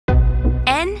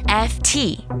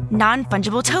NFT,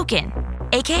 non-fungible token,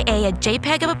 aka a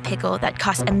JPEG of a pickle that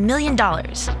costs $1 million.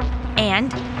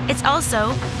 And it's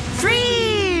also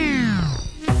free!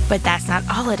 But that's not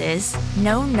all it is.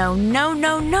 No, no, no,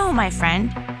 no, no, my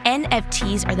friend.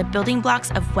 NFTs are the building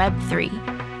blocks of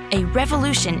Web3, a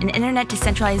revolution in internet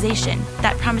decentralization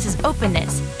that promises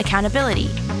openness,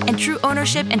 accountability, and true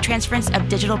ownership and transference of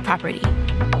digital property.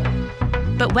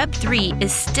 But Web3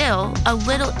 is still a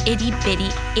little itty-bitty,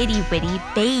 itty-witty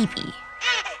baby.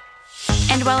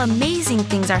 And while amazing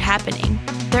things are happening,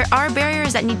 there are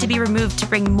barriers that need to be removed to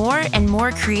bring more and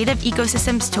more creative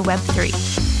ecosystems to Web3.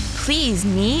 Please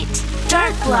meet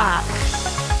Darkblock,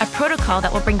 a protocol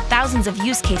that will bring thousands of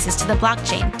use cases to the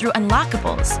blockchain through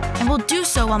Unlockables, and will do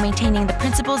so while maintaining the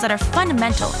principles that are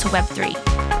fundamental to Web3.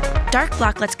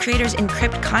 Darkblock lets creators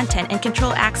encrypt content and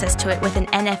control access to it with an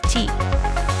NFT.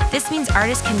 This means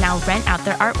artists can now rent out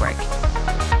their artwork.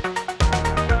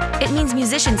 It means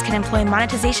musicians can employ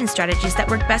monetization strategies that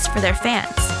work best for their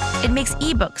fans. It makes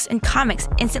ebooks and comics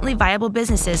instantly viable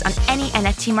businesses on any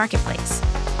NFT marketplace.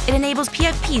 It enables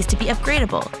PFPs to be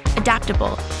upgradable,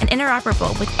 adaptable, and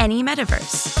interoperable with any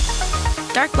metaverse.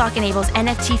 Darkblock enables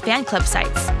NFT fan club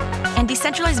sites and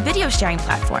decentralized video sharing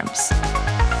platforms.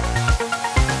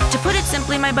 To put it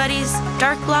simply, my buddies,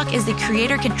 Darkblock is the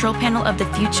creator control panel of the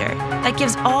future that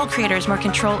gives all creators more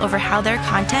control over how their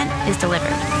content is delivered.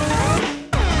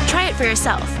 Try it for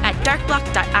yourself at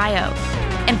darkblock.io,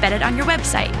 embed it on your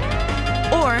website,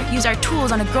 or use our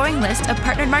tools on a growing list of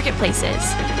partnered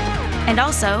marketplaces. And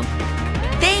also,